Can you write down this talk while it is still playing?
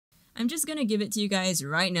I'm just gonna give it to you guys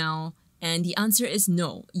right now. And the answer is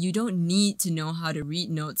no. You don't need to know how to read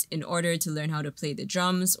notes in order to learn how to play the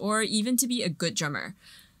drums or even to be a good drummer.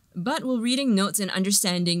 But will reading notes and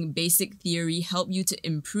understanding basic theory help you to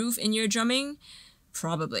improve in your drumming?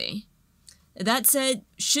 Probably. That said,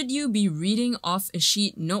 should you be reading off a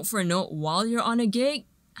sheet note for note while you're on a gig?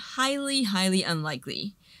 Highly, highly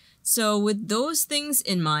unlikely. So with those things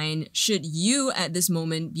in mind, should you at this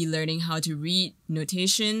moment be learning how to read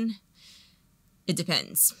notation? It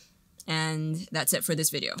depends. And that's it for this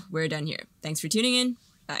video. We're done here. Thanks for tuning in.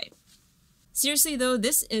 Bye. Seriously though,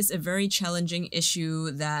 this is a very challenging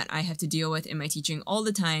issue that I have to deal with in my teaching all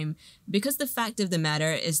the time, because the fact of the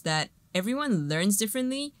matter is that everyone learns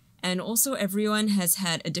differently, and also everyone has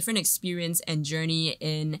had a different experience and journey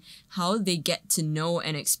in how they get to know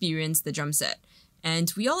and experience the drum set.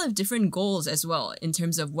 And we all have different goals as well in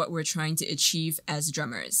terms of what we're trying to achieve as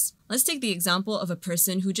drummers. Let's take the example of a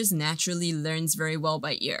person who just naturally learns very well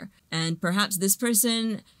by ear. And perhaps this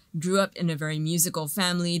person grew up in a very musical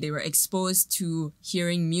family. They were exposed to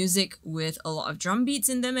hearing music with a lot of drum beats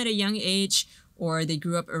in them at a young age, or they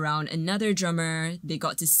grew up around another drummer. They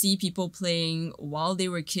got to see people playing while they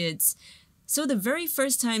were kids. So the very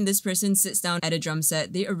first time this person sits down at a drum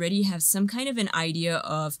set, they already have some kind of an idea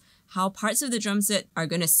of how parts of the drum set are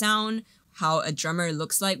going to sound, how a drummer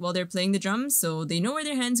looks like while they're playing the drums. So they know where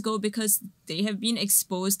their hands go because they have been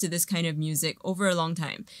exposed to this kind of music over a long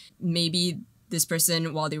time. Maybe this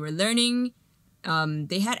person, while they were learning,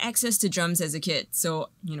 they had access to drums as a kid. So,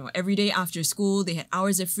 every day after school, they had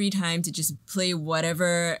hours of free time to just play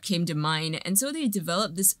whatever came to mind. And so they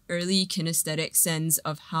developed this early kinesthetic sense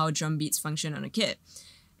of how drum beats function on a kit.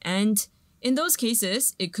 And in those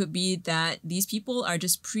cases, it could be that these people are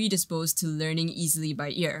just predisposed to learning easily by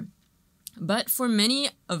ear. But for many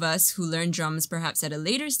of us who learn drums perhaps at a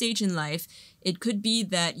later stage in life, it could be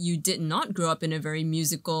that you did not grow up in a very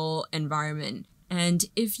musical environment. And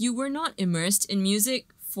if you were not immersed in music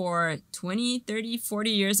for 20, 30, 40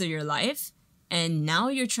 years of your life, and now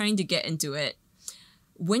you're trying to get into it,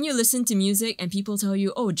 when you listen to music and people tell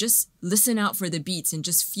you, oh, just listen out for the beats and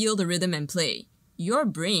just feel the rhythm and play, your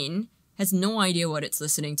brain has no idea what it's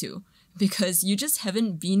listening to, because you just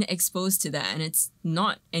haven't been exposed to that, and it's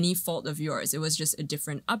not any fault of yours. It was just a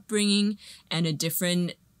different upbringing and a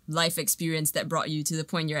different life experience that brought you to the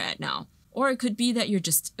point you're at now. Or it could be that you're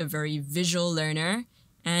just a very visual learner,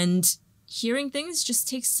 and hearing things just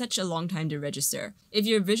takes such a long time to register. If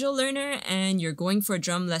you're a visual learner and you're going for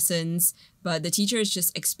drum lessons, but the teacher is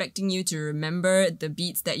just expecting you to remember the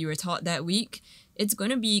beats that you were taught that week, it's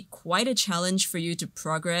going to be quite a challenge for you to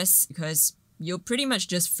progress, because you'll pretty much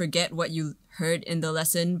just forget what you heard in the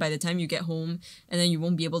lesson by the time you get home, and then you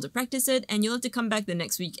won't be able to practice it, and you'll have to come back the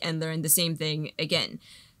next week and learn the same thing again.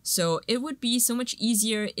 So it would be so much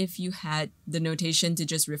easier if you had the notation to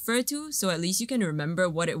just refer to, so at least you can remember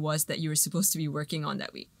what it was that you were supposed to be working on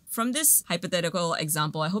that week. From this hypothetical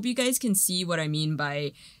example, I hope you guys can see what I mean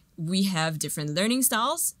by we have different learning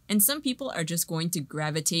styles, and some people are just going to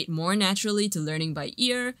gravitate more naturally to learning by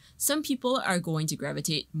ear. Some people are going to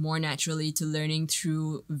gravitate more naturally to learning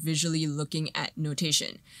through visually looking at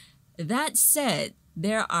notation. That said,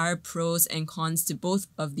 there are pros and cons to both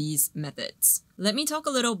of these methods. Let me talk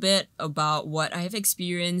a little bit about what I have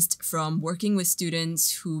experienced from working with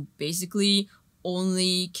students who basically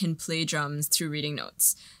only can play drums through reading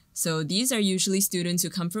notes. So these are usually students who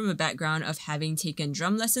come from a background of having taken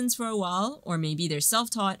drum lessons for a while, or maybe they're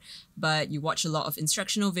self-taught, but you watch a lot of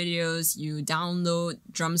instructional videos, you download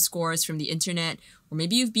drum scores from the internet, or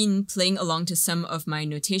maybe you've been playing along to some of my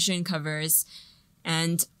notation covers.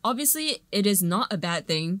 And obviously, it is not a bad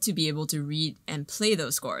thing to be able to read and play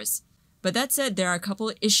those scores. But that said, there are a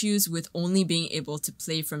couple issues with only being able to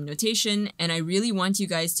play from notation, and I really want you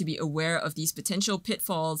guys to be aware of these potential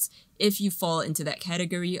pitfalls if you fall into that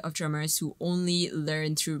category of drummers who only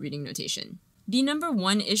learn through reading notation. The number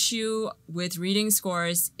one issue with reading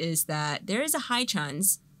scores is that there is a high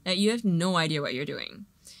chance that you have no idea what you're doing.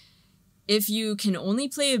 If you can only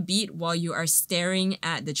play a beat while you are staring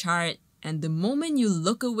at the chart, and the moment you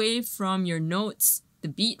look away from your notes, the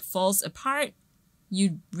beat falls apart,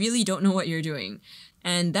 you really don't know what you're doing.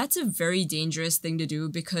 And that's a very dangerous thing to do,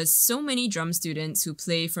 because so many drum students who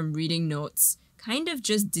play from reading notes kind of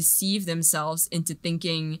just deceive themselves into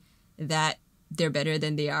thinking that they're better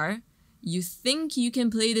than they are. You think you can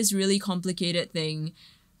play this really complicated thing,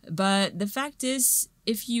 but the fact is,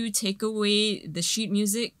 if you take away the sheet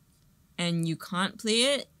music and you can't play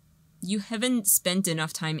it, you haven't spent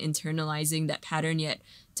enough time internalizing that pattern yet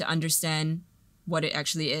to understand what it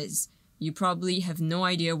actually is. You probably have no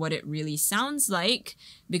idea what it really sounds like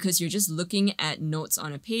because you're just looking at notes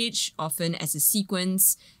on a page, often as a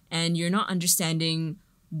sequence, and you're not understanding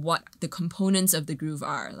what the components of the groove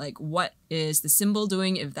are. Like, what is the cymbal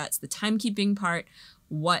doing if that's the timekeeping part?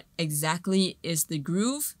 What exactly is the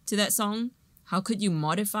groove to that song? How could you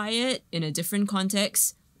modify it in a different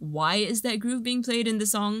context? Why is that groove being played in the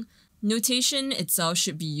song? Notation itself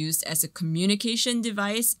should be used as a communication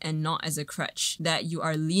device and not as a crutch that you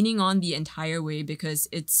are leaning on the entire way, because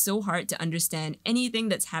it's so hard to understand anything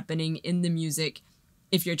that's happening in the music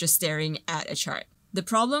if you're just staring at a chart. The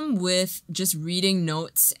problem with just reading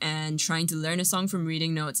notes and trying to learn a song from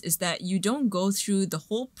reading notes is that you don't go through the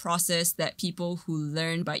whole process that people who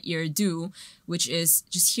learn by ear do, which is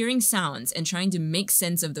just hearing sounds and trying to make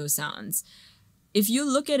sense of those sounds. If you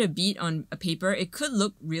look at a beat on a paper, it could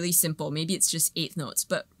look really simple. Maybe it's just 8th notes.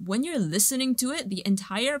 But when you're listening to it, the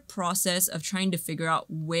entire process of trying to figure out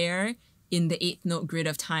where in the 8th note grid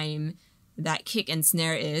of time that kick and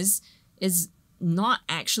snare is not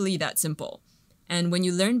actually that simple. And when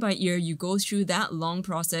you learn by ear, you go through that long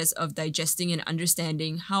process of digesting and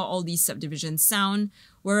understanding how all these subdivisions sound.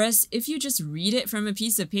 Whereas if you just read it from a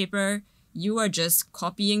piece of paper, you are just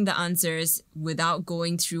copying the answers without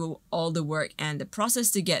going through all the work and the process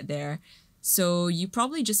to get there. So you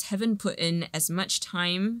probably just haven't put in as much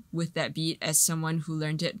time with that beat as someone who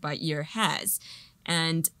learned it by ear has.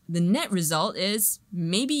 And the net result is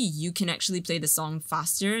maybe you can actually play the song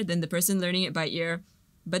faster than the person learning it by ear,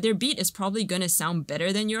 but their beat is probably going to sound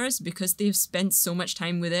better than yours because they've spent so much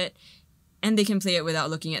time with it, and they can play it without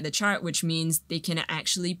looking at the chart, which means they can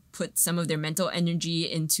actually put some of their mental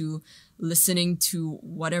energy into listening to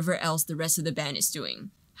whatever else the rest of the band is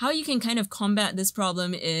doing. How you can kind of combat this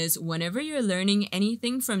problem is whenever you're learning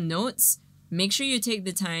anything from notes, make sure you take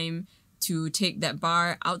the time to take that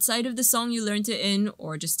bar outside of the song you learned it in,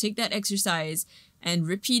 or just take that exercise and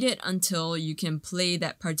repeat it until you can play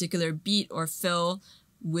that particular beat or fill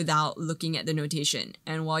without looking at the notation.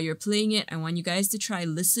 And while you're playing it, I want you guys to try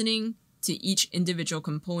listening to each individual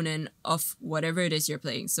component of whatever it is you're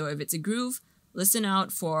playing. So if it's a groove, listen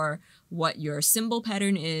out for what your cymbal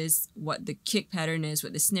pattern is, what the kick pattern is,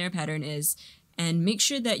 what the snare pattern is, and make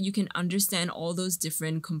sure that you can understand all those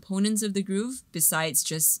different components of the groove besides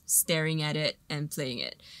just staring at it and playing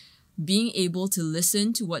it. Being able to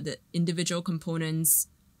listen to what the individual components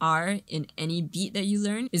are in any beat that you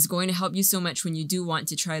learn is going to help you so much when you do want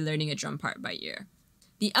to try learning a drum part by ear.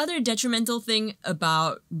 The other detrimental thing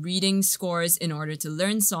about reading scores in order to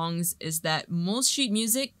learn songs is that most sheet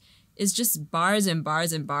music is just bars and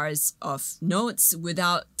bars and bars of notes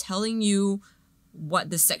without telling you what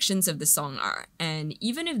the sections of the song are. And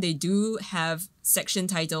even if they do have section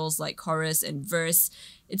titles like chorus and verse,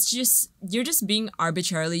 you're just being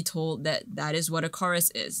arbitrarily told that that is what a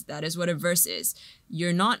chorus is, that is what a verse is.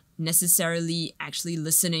 You're not necessarily actually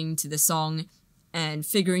listening to the song and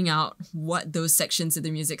figuring out what those sections of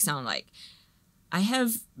the music sound like. I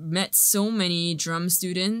have met so many drum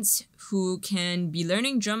students who can be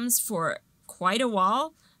learning drums for quite a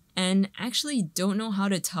while and actually don't know how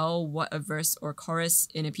to tell what a verse or chorus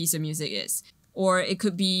in a piece of music is. Or it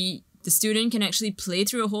could be the student can actually play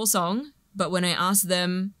through a whole song, but when I ask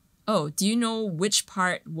them, oh, do you know which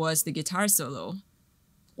part was the guitar solo?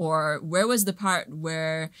 Or where was the part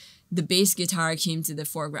where the bass guitar came to the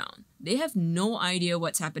foreground? They have no idea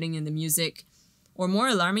what's happening in the music. Or more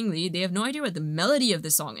alarmingly, they have no idea what the melody of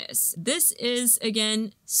the song is. This is,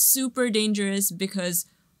 again, super dangerous because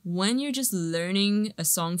when you're just learning a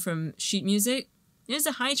song from sheet music, there's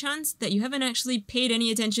a high chance that you haven't actually paid any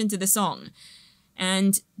attention to the song.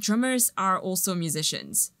 And drummers are also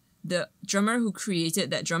musicians. The drummer who created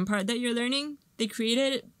that drum part that you're learning, they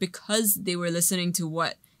created it because they were listening to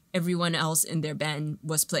what everyone else in their band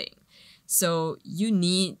was playing. So you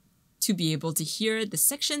need to be able to hear the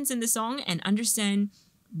sections in the song and understand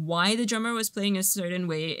why the drummer was playing a certain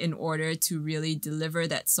way in order to really deliver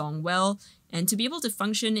that song well and to be able to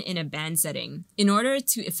function in a band setting. In order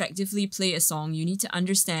to effectively play a song, you need to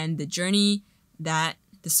understand the journey that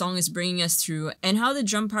the song is bringing us through and how the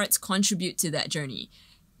drum parts contribute to that journey.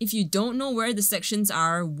 If you don't know where the sections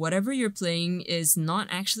are, whatever you're playing is not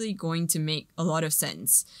actually going to make a lot of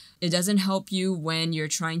sense. It doesn't help you when you're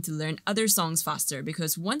trying to learn other songs faster,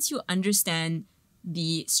 because once you understand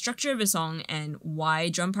the structure of a song and why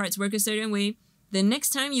drum parts work a certain way, the next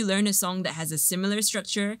time you learn a song that has a similar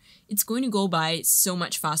structure, it's going to go by so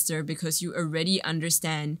much faster because you already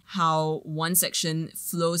understand how one section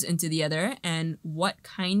flows into the other and what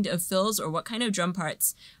kind of fills or what kind of drum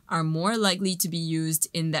parts are more likely to be used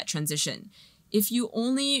in that transition. If you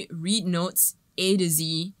only read notes A to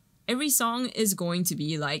Z, every song is going to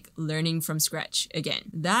be like learning from scratch again.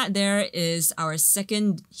 That there is our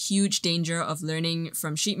second huge danger of learning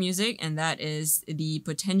from sheet music, and that is the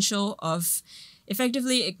potential of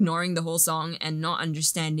effectively ignoring the whole song and not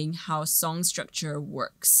understanding how song structure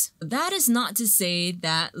works. That is not to say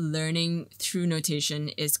that learning through notation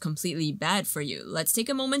is completely bad for you. Let's take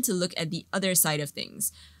a moment to look at the other side of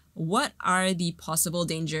things. What are the possible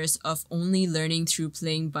dangers of only learning through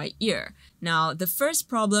playing by ear? Now, the first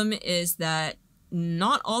problem is that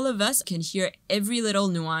not all of us can hear every little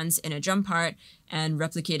nuance in a drum part and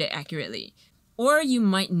replicate it accurately. Or you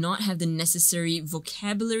might not have the necessary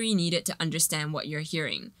vocabulary needed to understand what you're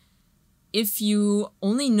hearing. If you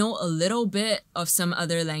only know a little bit of some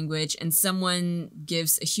other language and someone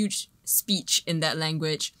gives a huge speech in that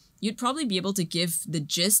language, you'd probably be able to give the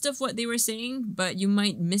gist of what they were saying, but you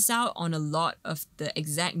might miss out on a lot of the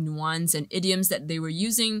exact nuance and idioms that they were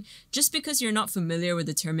using just because you're not familiar with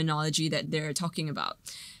the terminology that they're talking about.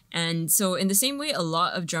 And so in the same way, a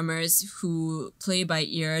lot of drummers who play by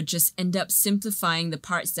ear just end up simplifying the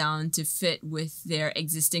parts down to fit with their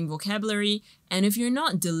existing vocabulary. And if you're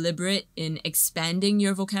not deliberate in expanding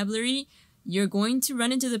your vocabulary, you're going to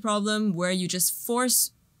run into the problem where you just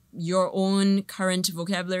force your own current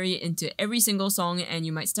vocabulary into every single song, and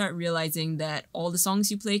you might start realizing that all the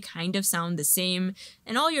songs you play kind of sound the same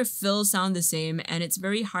and all your fills sound the same, and it's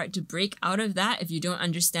very hard to break out of that if you don't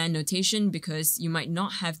understand notation, because you might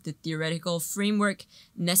not have the theoretical framework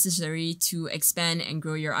necessary to expand and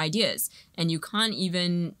grow your ideas, and you can't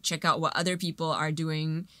even check out what other people are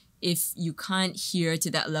doing if you can't hear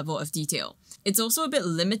to that level of detail. It's also a bit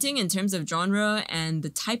limiting in terms of genre and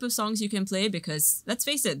the type of songs you can play, because let's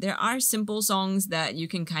face it, there are simple songs that you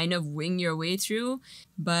can kind of wing your way through,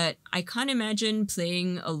 but I can't imagine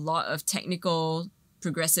playing a lot of technical,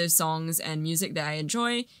 progressive songs and music that I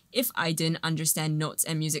enjoy if I didn't understand notes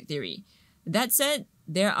and music theory. That said,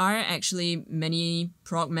 there are actually many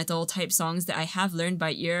prog metal type songs that I have learned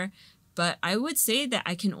by ear, but I would say that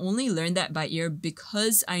I can only learn that by ear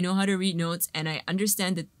because I know how to read notes and I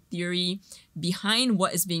understand the theory behind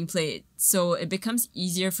what is being played. So it becomes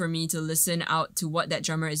easier for me to listen out to what that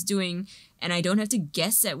drummer is doing, and I don't have to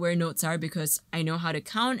guess at where notes are because I know how to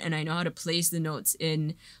count and I know how to place the notes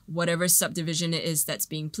in whatever subdivision it is that's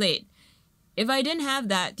being played. If I didn't have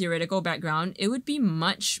that theoretical background, it would be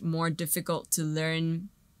much more difficult to learn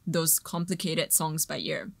those complicated songs by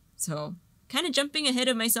ear. So kind of jumping ahead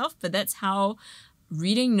of myself, but that's how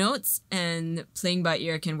reading notes and playing by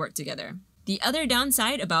ear can work together. The other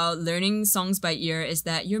downside about learning songs by ear is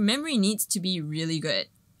that your memory needs to be really good.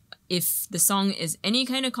 If the song is any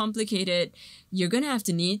kind of complicated, you're going to have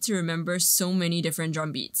to need to remember so many different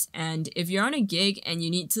drum beats. And if you're on a gig and you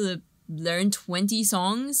need to learn 20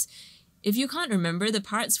 songs, if you can't remember the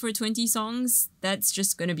parts for 20 songs, that's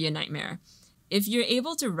just going to be a nightmare. If you're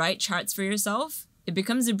able to write charts for yourself, it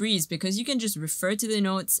becomes a breeze because you can just refer to the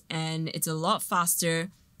notes and it's a lot faster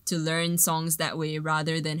to learn songs that way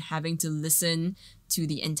rather than having to listen to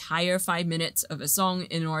the entire 5 minutes of a song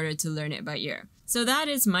in order to learn it by ear. So that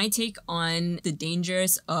is my take on the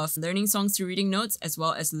dangers of learning songs through reading notes as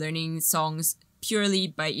well as learning songs purely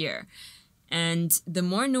by ear. And the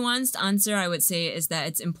more nuanced answer I would say is that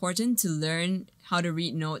it's important to learn how to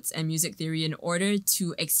read notes and music theory in order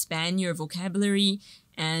to expand your vocabulary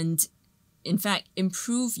and, in fact,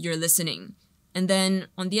 improve your listening. And then,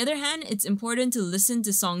 on the other hand, it's important to listen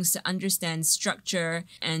to songs to understand structure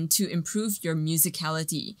and to improve your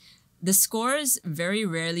musicality. The scores very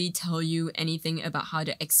rarely tell you anything about how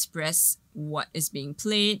to express what is being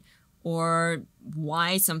played or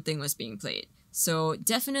why something was being played. So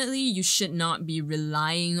definitely you should not be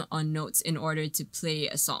relying on notes in order to play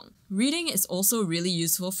a song. Reading is also really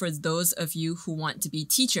useful for those of you who want to be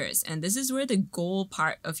teachers, and this is where the goal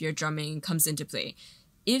part of your drumming comes into play.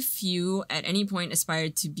 If you at any point aspire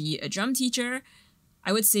to be a drum teacher,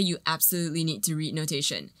 I would say you absolutely need to read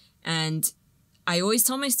notation. And I always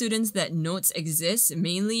tell my students that notes exist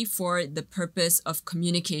mainly for the purpose of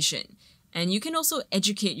communication. And you can also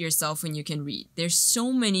educate yourself when you can read. There's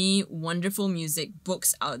so many wonderful music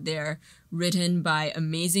books out there written by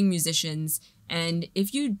amazing musicians. And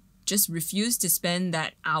if you just refuse to spend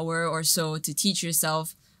that hour or so to teach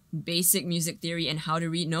yourself basic music theory and how to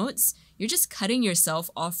read notes, you're just cutting yourself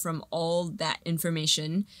off from all that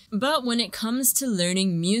information. But when it comes to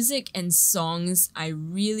learning music and songs, I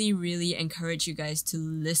really encourage you guys to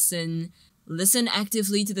listen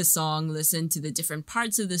actively to the song, listen to the different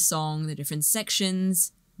parts of the song, the different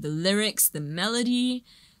sections, the lyrics, the melody,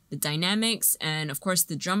 the dynamics, and of course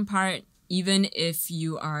the drum part. Even if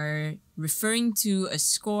you are referring to a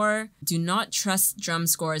score, do not trust drum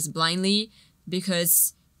scores blindly,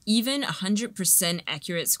 because even 100%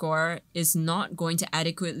 accurate score is not going to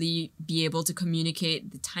adequately be able to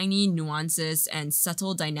communicate the tiny nuances and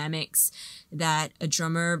subtle dynamics that a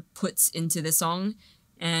drummer puts into the song.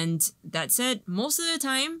 And that said, most of the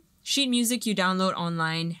time, sheet music you download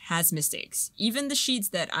online has mistakes. Even the sheets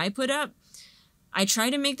that I put up, I try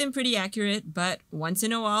to make them pretty accurate, but once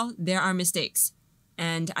in a while, there are mistakes.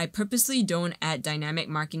 And I purposely don't add dynamic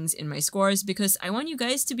markings in my scores because I want you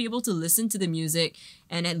guys to be able to listen to the music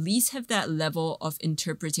and at least have that level of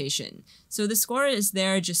interpretation. So the score is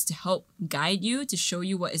there just to help guide you, to show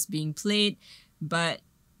you what is being played, but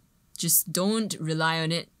just don't rely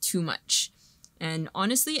on it too much. And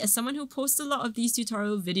honestly, as someone who posts a lot of these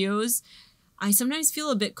tutorial videos, I sometimes feel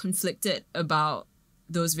a bit conflicted about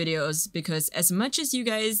those videos because as much as you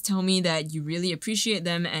guys tell me that you really appreciate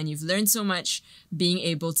them and you've learned so much being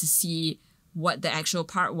able to see what the actual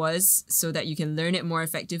part was so that you can learn it more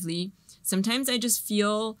effectively, sometimes I just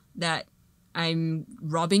feel that I'm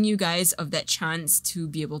robbing you guys of that chance to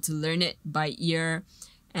be able to learn it by ear,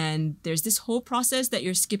 and there's this whole process that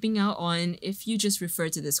you're skipping out on if you just refer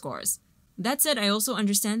to the scores. That said, I also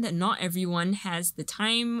understand that not everyone has the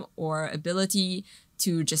time or ability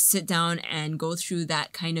to just sit down and go through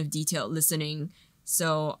that kind of detailed listening.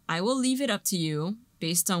 So I will leave it up to you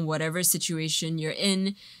based on whatever situation you're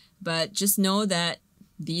in, but just know that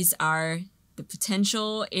these are the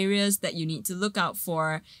potential areas that you need to look out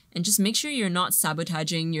for, and just make sure you're not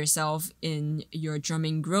sabotaging yourself in your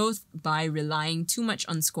drumming growth by relying too much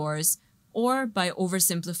on scores or by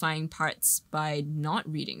oversimplifying parts by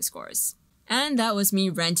not reading scores. And that was me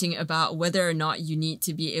ranting about whether or not you need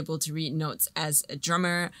to be able to read notes as a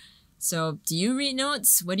drummer. So do you read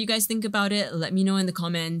notes? What do you guys think about it? Let me know in the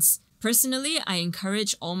comments. Personally, I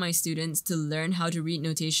encourage all my students to learn how to read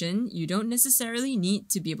notation. You don't necessarily need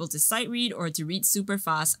to be able to sight read or to read super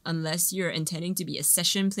fast unless you're intending to be a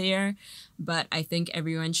session player, but I think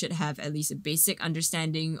everyone should have at least a basic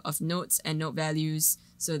understanding of notes and note values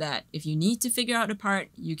so that if you need to figure out a part,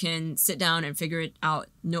 you can sit down and figure it out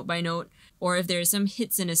note by note. Or if there are some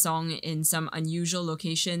hits in a song in some unusual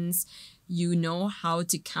locations, you know how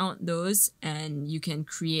to count those and you can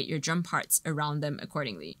create your drum parts around them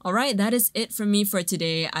accordingly. Alright, that is it from me for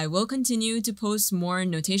today. I will continue to post more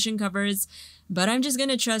notation covers, but I'm just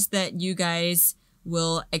gonna trust that you guys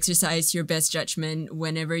will exercise your best judgment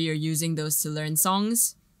whenever you're using those to learn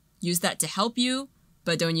songs. Use that to help you,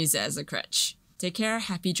 but don't use it as a crutch. Take care,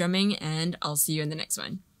 happy drumming, and I'll see you in the next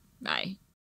one. Bye.